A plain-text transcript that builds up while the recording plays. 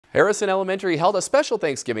Harrison Elementary held a special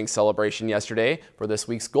Thanksgiving celebration yesterday. For this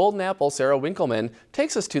week's Golden Apple, Sarah Winkleman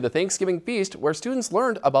takes us to the Thanksgiving feast where students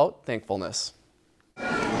learned about thankfulness.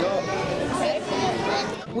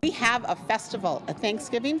 We have a festival, a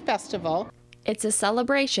Thanksgiving festival. It's a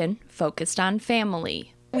celebration focused on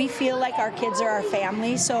family. We feel like our kids are our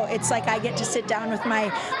family, so it's like I get to sit down with my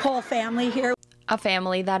whole family here. A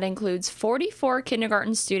family that includes 44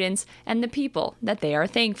 kindergarten students and the people that they are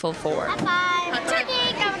thankful for.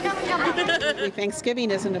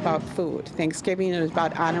 Thanksgiving isn't about food. Thanksgiving is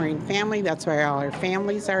about honoring family. That's why all our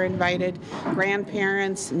families are invited,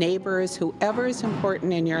 grandparents, neighbors, whoever is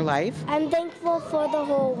important in your life. I'm thankful for the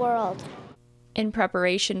whole world. In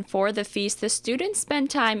preparation for the feast, the students spend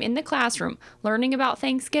time in the classroom learning about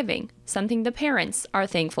Thanksgiving, something the parents are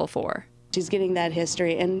thankful for. She's getting that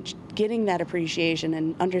history and getting that appreciation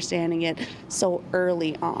and understanding it so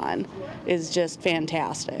early on is just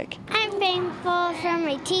fantastic. I'm thankful for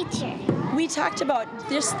my teacher. We talked about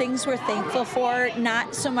just things we're thankful for,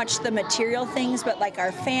 not so much the material things, but like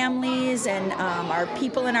our families and our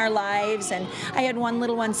people in our lives. And I had one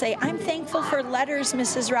little one say, "I'm thankful for letters,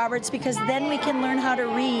 Mrs. Roberts, because then we can learn how to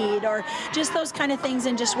read," or just those kind of things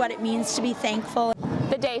and just what it means to be thankful.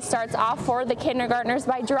 The day starts off for the kindergartners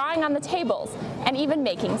by drawing on the tables and even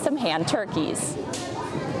making some hand turkeys.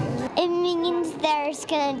 It means there's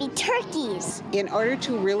going to be turkeys. In order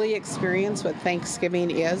to really experience what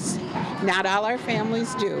Thanksgiving is, not all our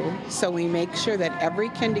families do, so we make sure that every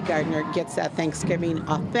kindergartner gets that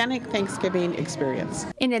authentic Thanksgiving experience.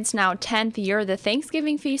 In its now 10th year, the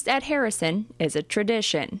Thanksgiving feast at Harrison is a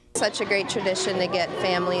tradition. Such a great tradition to get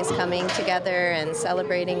families coming together and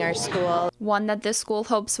celebrating our school. One that the school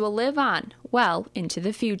hopes will live on well into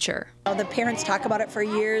the future. The parents talk about it for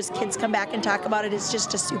years, kids come back and talk about it. It's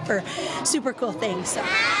just a super cool thing. So.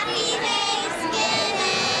 Happy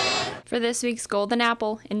Thanksgiving! For this week's Golden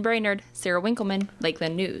Apple in Brainerd, Sarah Winkleman,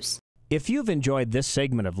 Lakeland News. If you've enjoyed this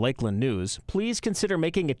segment of Lakeland News, please consider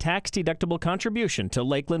making a tax-deductible contribution to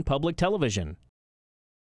Lakeland Public Television.